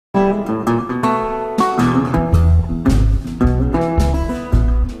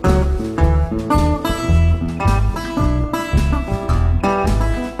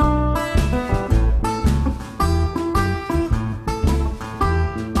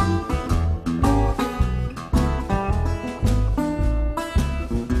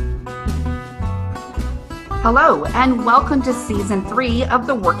Hello, and welcome to Season 3 of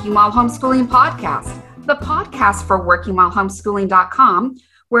the Working While Homeschooling podcast, the podcast for workingwhilehomeschooling.com,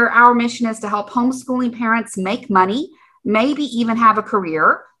 where our mission is to help homeschooling parents make money, maybe even have a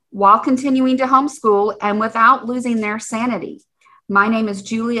career, while continuing to homeschool and without losing their sanity. My name is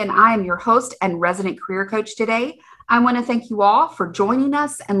Julie, and I am your host and resident career coach today. I want to thank you all for joining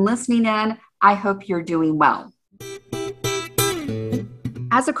us and listening in. I hope you're doing well.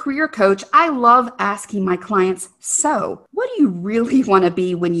 As a career coach, I love asking my clients, so what do you really want to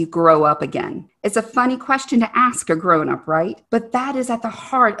be when you grow up again? It's a funny question to ask a grown-up, right? But that is at the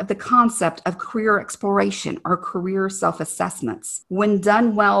heart of the concept of career exploration or career self-assessments. When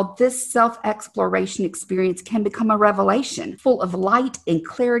done well, this self-exploration experience can become a revelation, full of light and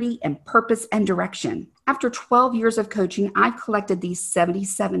clarity and purpose and direction. After 12 years of coaching, I've collected these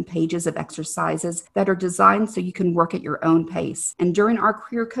 77 pages of exercises that are designed so you can work at your own pace. And during our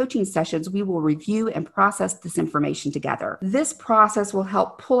career coaching sessions, we will review and process this information together. This process will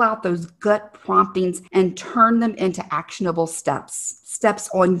help pull out those gut promptings and turn them into actionable steps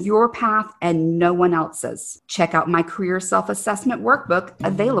on your path and no one else's. Check out my career self-assessment workbook,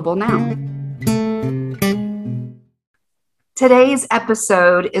 available now. Today's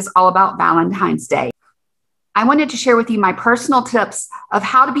episode is all about Valentine's Day. I wanted to share with you my personal tips of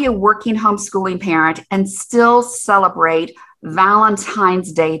how to be a working homeschooling parent and still celebrate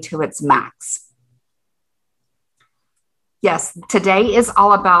Valentine's Day to its max. Yes, today is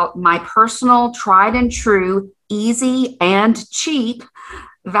all about my personal, tried and true, easy and cheap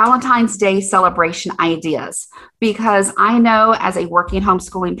Valentine's Day celebration ideas, because I know as a working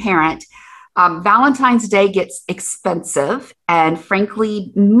homeschooling parent, Valentine's Day gets expensive, and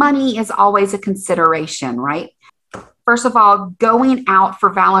frankly, money is always a consideration, right? First of all, going out for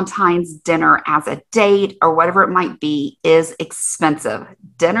Valentine's dinner as a date or whatever it might be is expensive.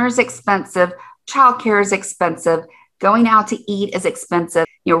 Dinner is expensive. Childcare is expensive. Going out to eat is expensive.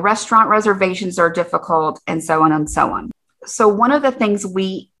 Restaurant reservations are difficult, and so on and so on. So one of the things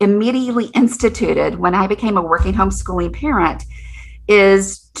we immediately instituted when I became a working homeschooling parent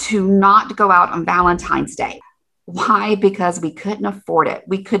is to not go out on Valentine's Day. Why? Because we couldn't afford it.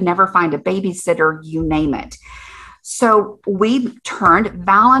 We could never find a babysitter, you name it. So we turned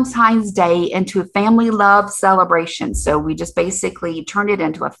Valentine's Day into a family love celebration. So we just basically turned it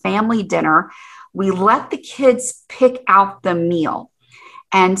into a family dinner. We let the kids pick out the meal.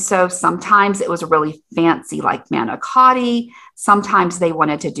 And so sometimes it was really fancy, like manicotti. Sometimes they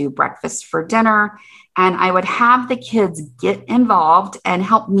wanted to do breakfast for dinner. And I would have the kids get involved and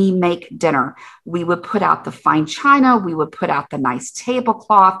help me make dinner. We would put out the fine china. We would put out the nice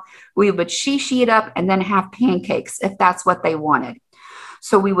tablecloth. We would shishi it up and then have pancakes if that's what they wanted.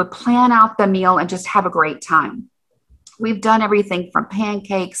 So we would plan out the meal and just have a great time. We've done everything from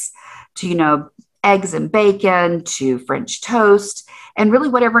pancakes to, eggs and bacon to French toast, and really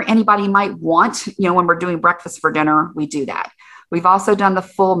whatever anybody might want. When we're doing breakfast for dinner, we do that. We've also done the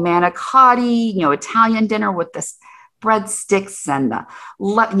full manicotti, Italian dinner with the breadsticks and the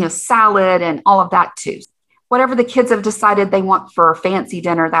salad and all of that too. Whatever the kids have decided they want for a fancy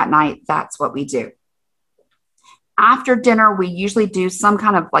dinner that night, that's what we do. After dinner, we usually do some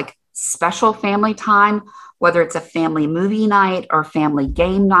kind of like special family time, whether it's a family movie night or family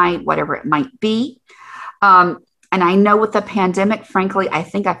game night, whatever it might be. And I know with the pandemic, frankly, I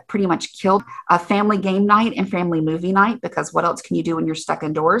think I've pretty much killed a family game night and family movie night, because what else can you do when you're stuck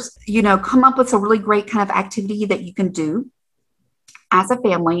indoors? Come up with some really great kind of activity that you can do as a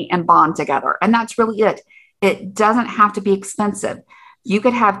family and bond together. And that's really it. It doesn't have to be expensive. You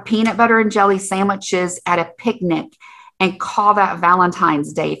could have peanut butter and jelly sandwiches at a picnic and call that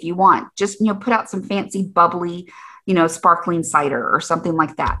Valentine's Day if you want. Just, put out some fancy bubbly, sparkling cider or something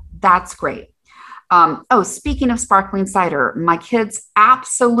like that. That's great. Speaking of sparkling cider, my kids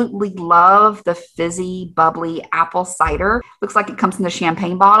absolutely love the fizzy, bubbly apple cider. Looks like it comes in the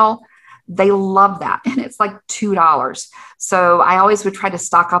champagne bottle. They love that. And it's like $2. So I always would try to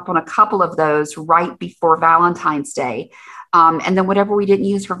stock up on a couple of those right before Valentine's Day. And then whatever we didn't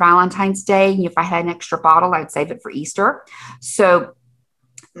use for Valentine's Day, if I had an extra bottle, I'd save it for Easter. So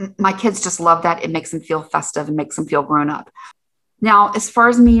my kids just love that. It makes them feel festive and makes them feel grown up. Now, as far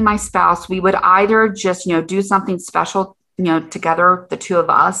as me and my spouse, we would either just, do something special, together, the two of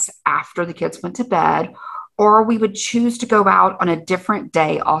us, after the kids went to bed, or we would choose to go out on a different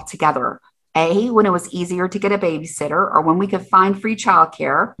day altogether. When it was easier to get a babysitter or when we could find free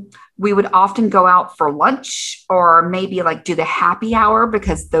childcare. We would often go out for lunch or maybe do the happy hour,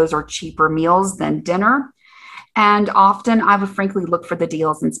 because those are cheaper meals than dinner. And often I would frankly look for the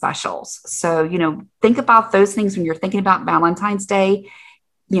deals and specials. So, think about those things when you're thinking about Valentine's Day.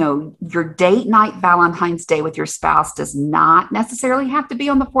 your date night Valentine's Day with your spouse does not necessarily have to be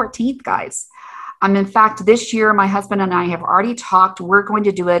on the 14th, guys. In fact, this year, my husband and I have already talked. We're going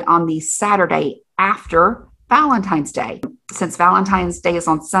to do it on the Saturday after Valentine's Day. Since Valentine's Day is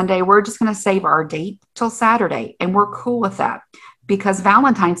on Sunday, we're just going to save our date till Saturday. And we're cool with that because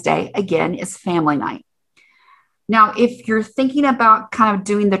Valentine's Day, again, is family night. Now, if you're thinking about kind of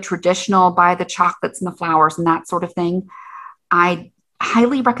doing the traditional, buy the chocolates and the flowers and that sort of thing, I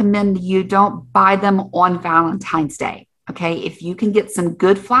highly recommend you don't buy them on Valentine's Day. Okay. If you can get some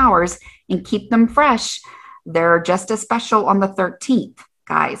good flowers and keep them fresh, they're just as special on the 13th,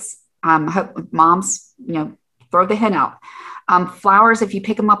 guys. Hope moms, throw the hint out. Flowers, if you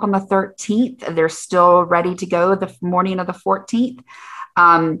pick them up on the 13th, they're still ready to go the morning of the 14th.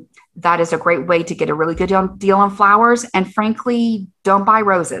 That is a great way to get a really good deal on flowers. And frankly, don't buy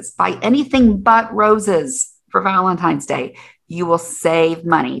roses. Buy anything but roses for Valentine's Day. You will save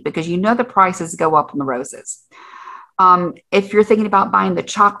money because the prices go up on the roses. If you're thinking about buying the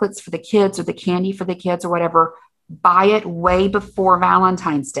chocolates for the kids or the candy for the kids or whatever, buy it way before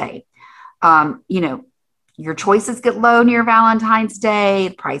Valentine's Day. Your choices get low near Valentine's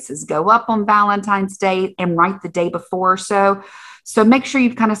Day, prices go up on Valentine's Day and right the day before. So make sure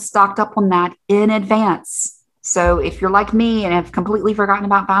you've kind of stocked up on that in advance. So if you're like me and have completely forgotten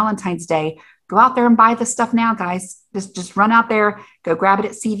about Valentine's Day, go out there and buy the stuff now, guys. Just run out there, go grab it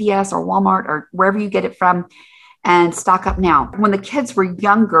at CVS or Walmart or wherever you get it from and stock up now. When the kids were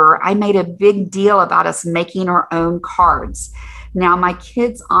younger, I made a big deal about us making our own cards. Now, my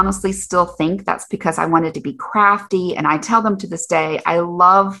kids honestly still think that's because I wanted to be crafty. And I tell them to this day, I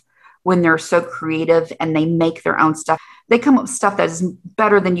love when they're so creative and they make their own stuff. They come up with stuff that is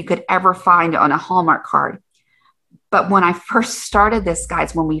better than you could ever find on a Hallmark card. But when I first started this,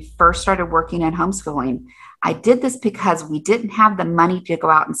 guys, when we first started working in homeschooling, I did this because we didn't have the money to go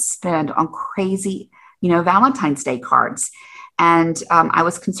out and spend on crazy, Valentine's Day cards. And I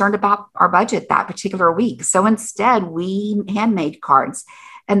was concerned about our budget that particular week. So instead, we handmade cards.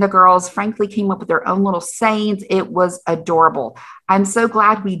 And the girls, frankly, came up with their own little sayings. It was adorable. I'm so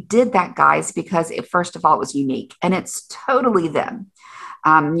glad we did that, guys, because first of all, it was unique. And it's totally them.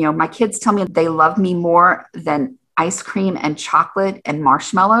 My kids tell me they love me more than ice cream and chocolate and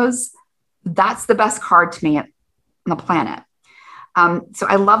marshmallows. That's the best card to me on the planet. So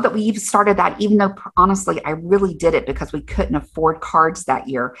I love that we've started that, even though honestly, I really did it because we couldn't afford cards that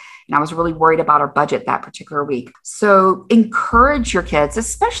year. And I was really worried about our budget that particular week. So encourage your kids,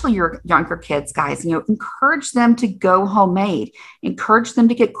 especially your younger kids, guys, encourage them to go homemade, encourage them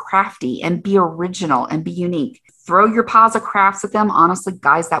to get crafty and be original and be unique. Throw your piles of crafts at them. Honestly,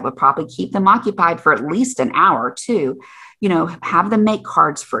 guys, that would probably keep them occupied for at least an hour or two. Have them make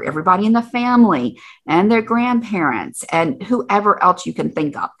cards for everybody in the family and their grandparents and whoever else you can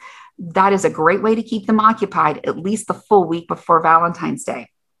think of. That is a great way to keep them occupied at least the full week before Valentine's Day.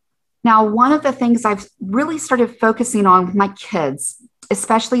 Now, one of the things I've really started focusing on with my kids,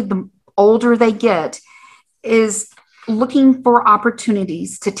 especially the older they get, is looking for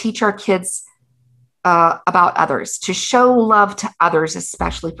opportunities to teach our kids about others, to show love to others,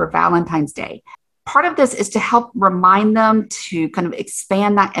 especially for Valentine's Day. Part of this is to help remind them to kind of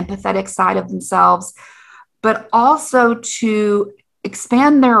expand that empathetic side of themselves, but also to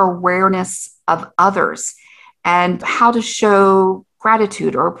expand their awareness of others and how to show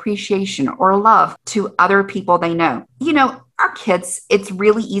gratitude or appreciation or love to other people they know. Our kids, it's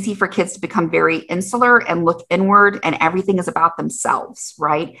really easy for kids to become very insular and look inward and everything is about themselves,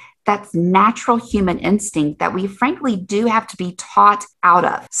 right? That's natural human instinct that we frankly do have to be taught out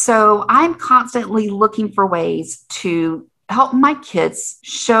of. So I'm constantly looking for ways to help my kids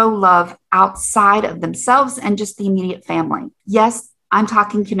show love outside of themselves and just the immediate family. Yes, I'm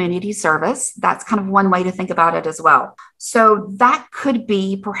talking community service. That's kind of one way to think about it as well. So that could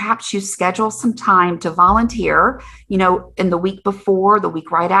be perhaps you schedule some time to volunteer, in the week before, the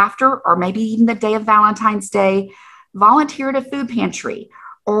week right after, or maybe even the day of Valentine's Day, volunteer at a food pantry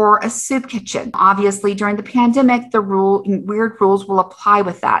or a soup kitchen. Obviously, during the pandemic, weird rules will apply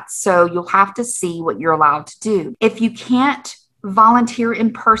with that. So you'll have to see what you're allowed to do. If you can't volunteer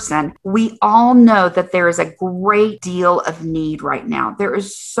in person, we all know that there is a great deal of need right now. There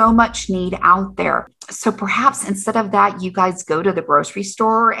is so much need out there. So perhaps instead of that, you guys go to the grocery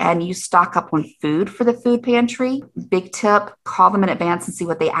store and you stock up on food for the food pantry. Big tip, call them in advance and see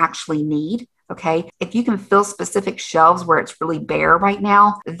what they actually need. Okay. If you can fill specific shelves where it's really bare right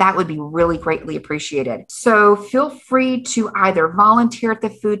now, that would be really greatly appreciated. So feel free to either volunteer at the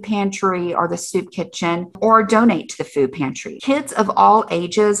food pantry or the soup kitchen or donate to the food pantry. Kids of all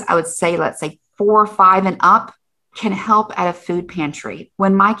ages, I would say, let's say 4 or 5 and up, can help at a food pantry.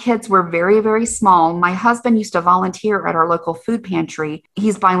 When my kids were very, very small, my husband used to volunteer at our local food pantry.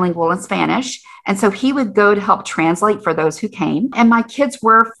 He's bilingual in Spanish. And so he would go to help translate for those who came. And my kids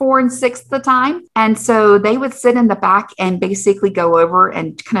were 4 and 6 at the time. And so they would sit in the back and basically go over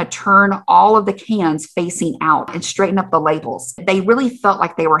and kind of turn all of the cans facing out and straighten up the labels. They really felt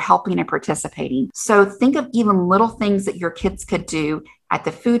like they were helping and participating. So think of even little things that your kids could do at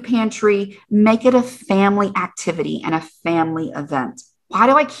the food pantry. Make it a family activity and a family event. Why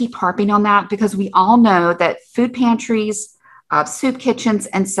do I keep harping on that? Because we all know that food pantries, soup kitchens,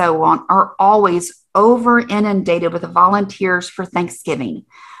 and so on are always over inundated with volunteers for Thanksgiving,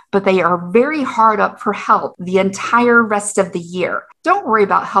 but they are very hard up for help the entire rest of the year. Don't worry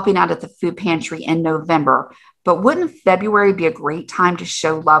about helping out at the food pantry in November, but wouldn't February be a great time to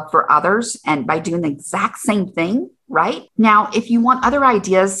show love for others and by doing the exact same thing, right? Now, if you want other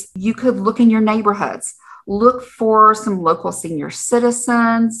ideas, you could look in your neighborhoods. Look for some local senior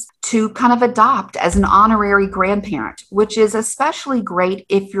citizens to kind of adopt as an honorary grandparent, which is especially great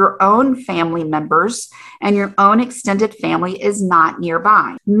if your own family members and your own extended family is not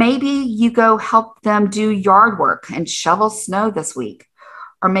nearby. Maybe you go help them do yard work and shovel snow this week,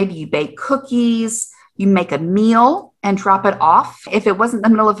 or maybe you bake cookies. You make a meal and drop it off. If it wasn't the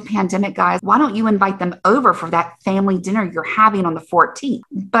middle of a pandemic, guys, why don't you invite them over for that family dinner you're having on the 14th?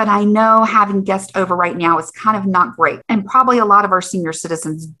 But I know having guests over right now is kind of not great. And probably a lot of our senior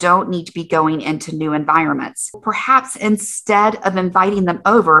citizens don't need to be going into new environments. Perhaps instead of inviting them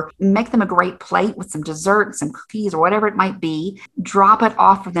over, make them a great plate with some dessert, some cookies, or whatever it might be. Drop it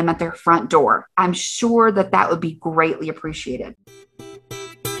off for them at their front door. I'm sure that that would be greatly appreciated.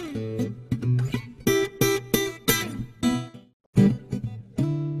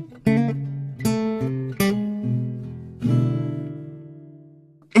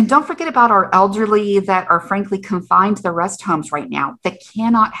 And don't forget about our elderly that are frankly confined to the rest homes right now. They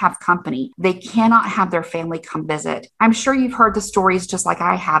cannot have company. They cannot have their family come visit. I'm sure you've heard the stories just like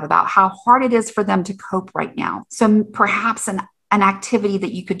I have about how hard it is for them to cope right now. So perhaps an activity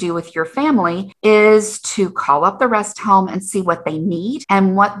that you could do with your family is to call up the rest home and see what they need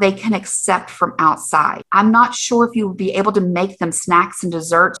and what they can accept from outside. I'm not sure if you would be able to make them snacks and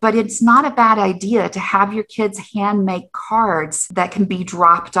desserts, but it's not a bad idea to have your kids hand make cards that can be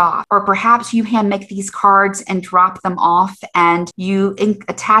dropped off. Or perhaps you hand make these cards and drop them off and you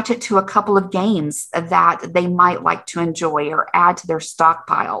attach it to a couple of games that they might like to enjoy or add to their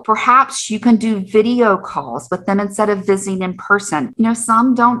stockpile. Perhaps you can do video calls with them instead of visiting in person. You know,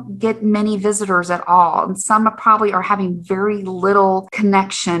 some don't get many visitors at all, and some probably are having very little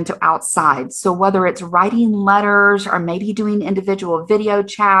connection to outside. So whether it's writing letters or maybe doing individual video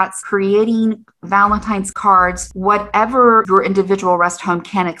chats, creating Valentine's cards, whatever your individual rest home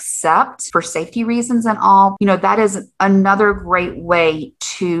can accept for safety reasons and all, you know, that is another great way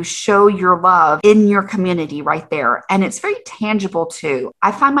to show your love in your community right there. And it's very tangible too.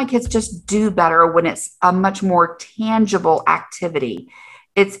 I find my kids just do better when it's a much more tangible activity.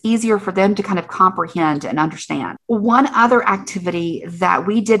 It's easier for them to kind of comprehend and understand. One other activity that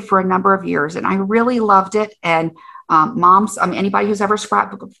we did for a number of years, and I really loved it, and moms, anybody who's ever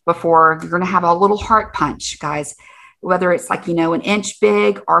scrapbooked before, you're going to have a little heart punch, guys. Whether it's like, you know, an inch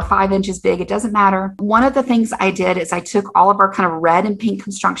big or 5 inches big, it doesn't matter. One of the things I did is I took all of our kind of red and pink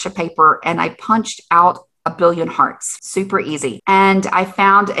construction paper and I punched out a billion hearts. Super easy. And I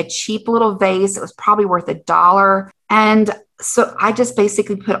found a cheap little vase. It was probably worth $1. And so I just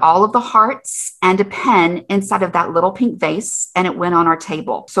basically put all of the hearts and a pen inside of that little pink vase, and it went on our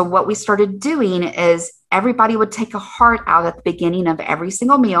table. So what we started doing is everybody would take a heart out at the beginning of every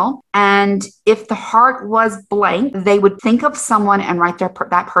single meal. And if the heart was blank, they would think of someone and write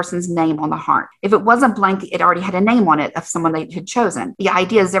that person's name on the heart. If it wasn't blank, it already had a name on it of someone they had chosen. The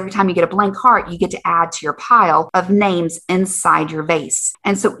idea is every time you get a blank heart, you get to add to your pile of names inside your vase.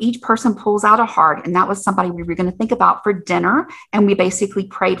 And so each person pulls out a heart, and that was somebody we were going to think about for dinner. And we basically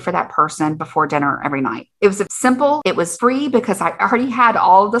prayed for that person before dinner every night. It was simple. It was free because I already had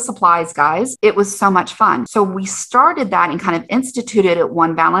all of the supplies, guys. It was so much fun. So we started that and kind of instituted it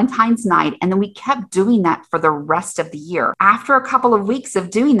one Valentine's night. And then we kept doing that for the rest of the year. After a couple of weeks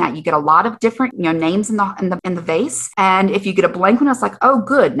of doing that, you get a lot of different, you know, names in the vase. And if you get a blank one, it's like, oh,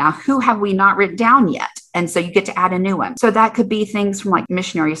 good. Now, who have we not written down yet? And so you get to add a new one. So that could be things from like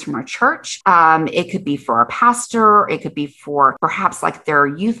missionaries from our church. It could be for a pastor. It could be for perhaps like their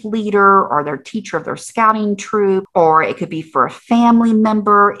youth leader or their teacher of their scouting troop, or it could be for a family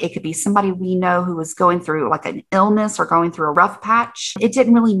member. It could be somebody we know who was going through like an illness or going through a rough patch. It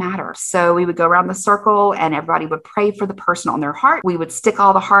didn't really matter. So we would go around the circle and everybody would pray for the person on their heart. We would stick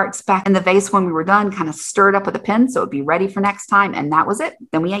all the hearts back in the vase when we were done, kind of stir it up with a pen so it would be ready for next time. And that was it.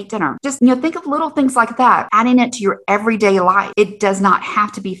 Then we ate dinner. Just, think of little things like that, adding it to your everyday life. It does not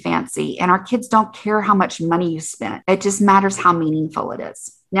have to be fancy. And our kids don't care how much money you spent. It just matters how meaningful it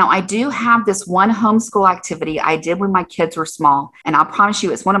is. Now, I do have this one homeschool activity I did when my kids were small. And I'll promise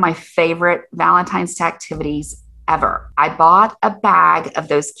you, it's one of my favorite Valentine's Day activities ever. I bought a bag of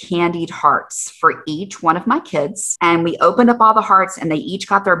those candied hearts for each one of my kids. And we opened up all the hearts and they each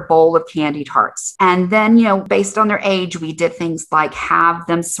got their bowl of candied hearts. And then, based on their age, we did things like have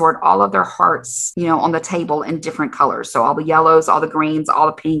them sort all of their hearts, on the table in different colors. So all the yellows, all the greens, all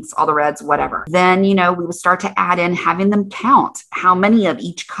the pinks, all the reds, whatever. Then, we would start to add in having them count how many of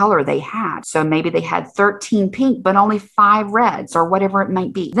each color they had. So maybe they had 13 pink, but only 5 reds or whatever it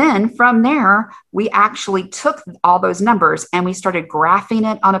might be. Then from there, we actually took all those numbers and we started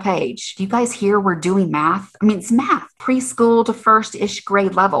graphing it on a page. Do you guys hear we're doing math? I mean, it's math, preschool to first-ish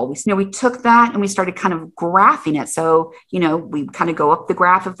grade level. We took that and we started kind of graphing it. So, we kind of go up the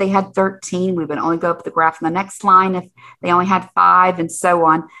graph if they had 13, we would only go up the graph in the next line if they only had 5 and so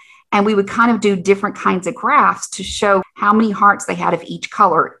on. And we would kind of do different kinds of graphs to show how many hearts they had of each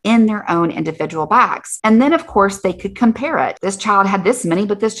color in their own individual bags. And then, of course, they could compare it. This child had this many,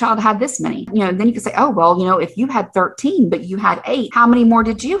 but this child had this many. Then you could say, oh, well, if you had 13, but you had 8, how many more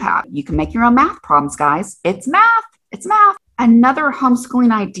did you have? You can make your own math problems, guys. It's math. It's math. Another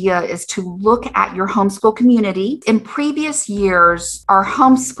homeschooling idea is to look at your homeschool community. In previous years, our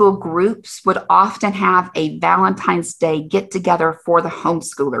homeschool groups would often have a Valentine's Day get together for the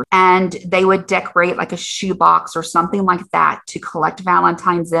homeschoolers, and they would decorate like a shoebox or something like that to collect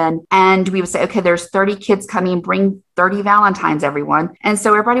Valentines in. And we would say, okay, there's 30 kids coming, bring 30 Valentines, everyone. And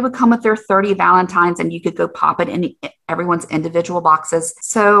so everybody would come with their 30 Valentines and you could go pop it in everyone's individual boxes.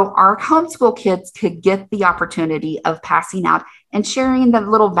 So our homeschool kids could get the opportunity of passing out and sharing the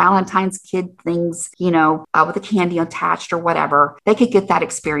little Valentine's kid things, with the candy attached or whatever. They could get that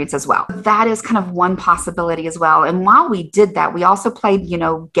experience as well. That is kind of one possibility as well. And while we did that, we also played,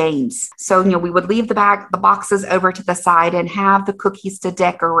 games. So, we would leave the boxes over to the side and have the cookies to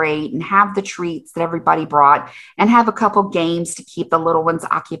decorate and have the treats that everybody brought and have a couple games to keep the little ones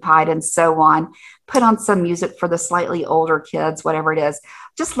occupied and so on. Put on some music for the slightly older kids, whatever it is.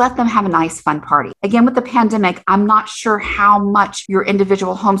 Just let them have a nice, fun party. Again, with the pandemic, I'm not sure how much your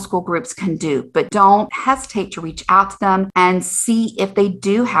individual homeschool groups can do, but don't hesitate to reach out to them and see if they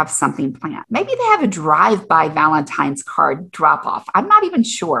do have something planned. Maybe they have a drive-by Valentine's card drop-off. I'm not even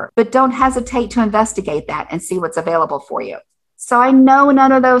sure, but don't hesitate to investigate that and see what's available for you. So I know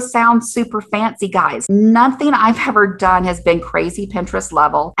none of those sound super fancy, guys. Nothing I've ever done has been crazy Pinterest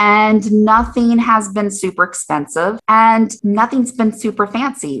level, and nothing has been super expensive, and nothing's been super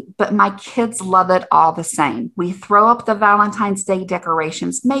fancy, but my kids love it all the same. We throw up the Valentine's Day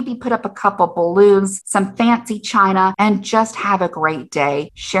decorations, maybe put up a couple balloons, some fancy china, and just have a great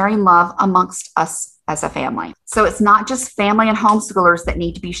day sharing love amongst us as a family. So it's not just family and homeschoolers that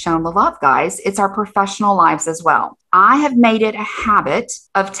need to be shown the love, guys. It's our professional lives as well. I have made it a habit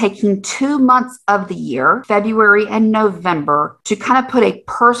of taking 2 months of the year, February and November, to kind of put a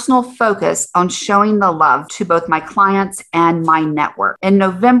personal focus on showing the love to both my clients and my network. In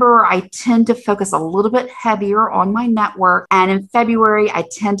November, I tend to focus a little bit heavier on my network. And in February, I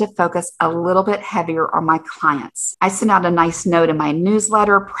tend to focus a little bit heavier on my clients. I send out a nice note in my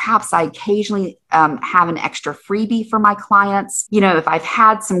newsletter. Perhaps I occasionally have an extra freebie for my clients. If I've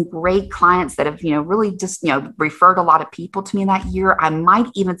had some great clients that have, really just, referred a lot of people to me that year, I might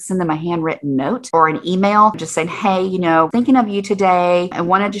even send them a handwritten note or an email just saying, hey, thinking of you today. I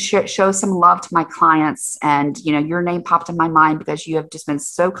wanted to show some love to my clients. And, your name popped in my mind because you have just been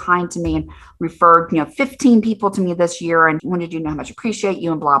so kind to me and referred, 15 people to me this year and wanted you to know how much I appreciate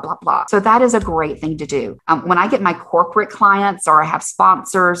you and blah, blah, blah. So that is a great thing to do. When I get my corporate clients or I have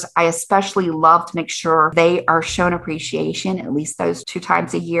sponsors, I especially love to make sure they are shown appreciation at least those 2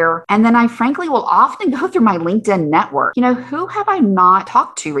 times a year. And then I frankly will often go through my LinkedIn network. Who have I not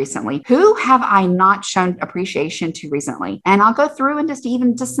talked to recently? Who have I not shown appreciation to recently? And I'll go through and just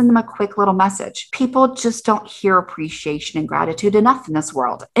send them a quick little message. People just don't hear appreciation and gratitude enough in this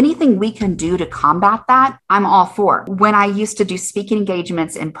world. Anything we can do to combat that, I'm all for. When I used to do speaking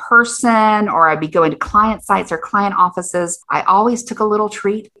engagements in person, or I'd be going to client sites or client offices, I always took a little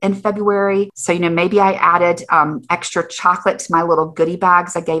treat in February. So, maybe I added extra chocolate to my little goodie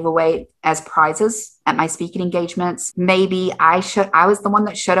bags I gave away as prizes at my speaking engagements. Maybe I was the one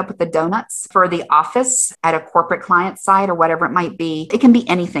that showed up with the donuts for the office at a corporate client site or whatever it might be. It can be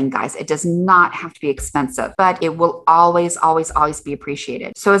anything, guys. It does not have to be expensive, but it will always, always, always be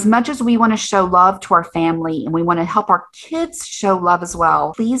appreciated. So as much as we want to show love to our family and we want to help our kids show love as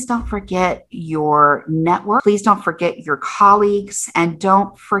well, please don't forget your network. Please don't forget your colleagues, and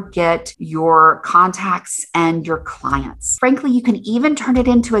don't forget your contacts and your clients. Frankly, you can even turn it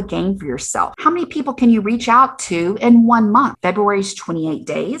into a game for yourself. How many people can you reach out to in 1 month? February's 28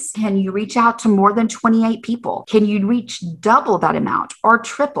 days. Can you reach out to more than 28 people? Can you reach double that amount or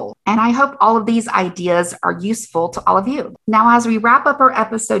triple? And I hope all of these ideas are useful to all of you. Now, as we wrap up our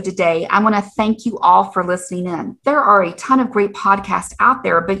episode today, I want to thank you all for listening in. There are a ton of great podcasts out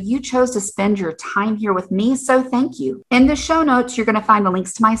there, but you chose to spend your time here with me, so thank you. In the show notes, you're going to find the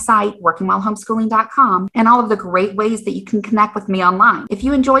links to my site, workingwhilehomeschooling.com, and all of the great ways that you can connect with me online. If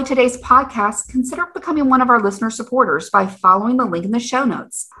you enjoyed today's podcast, consider becoming one of our listener supporters by following the link in the show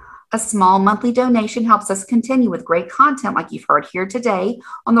notes. A small monthly donation helps us continue with great content like you've heard here today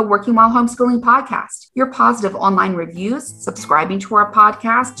on the Working While Homeschooling podcast. Your positive online reviews, subscribing to our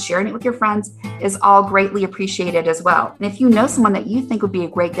podcast, sharing it with your friends is all greatly appreciated as well. And if you know someone that you think would be a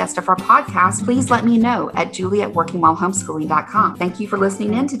great guest of our podcast, please let me know at julie@workingwhilehomeschooling.com. Thank you for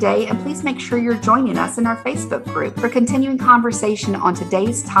listening in today, and please make sure you're joining us in our Facebook group for continuing conversation on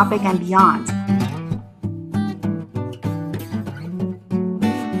today's topic and beyond.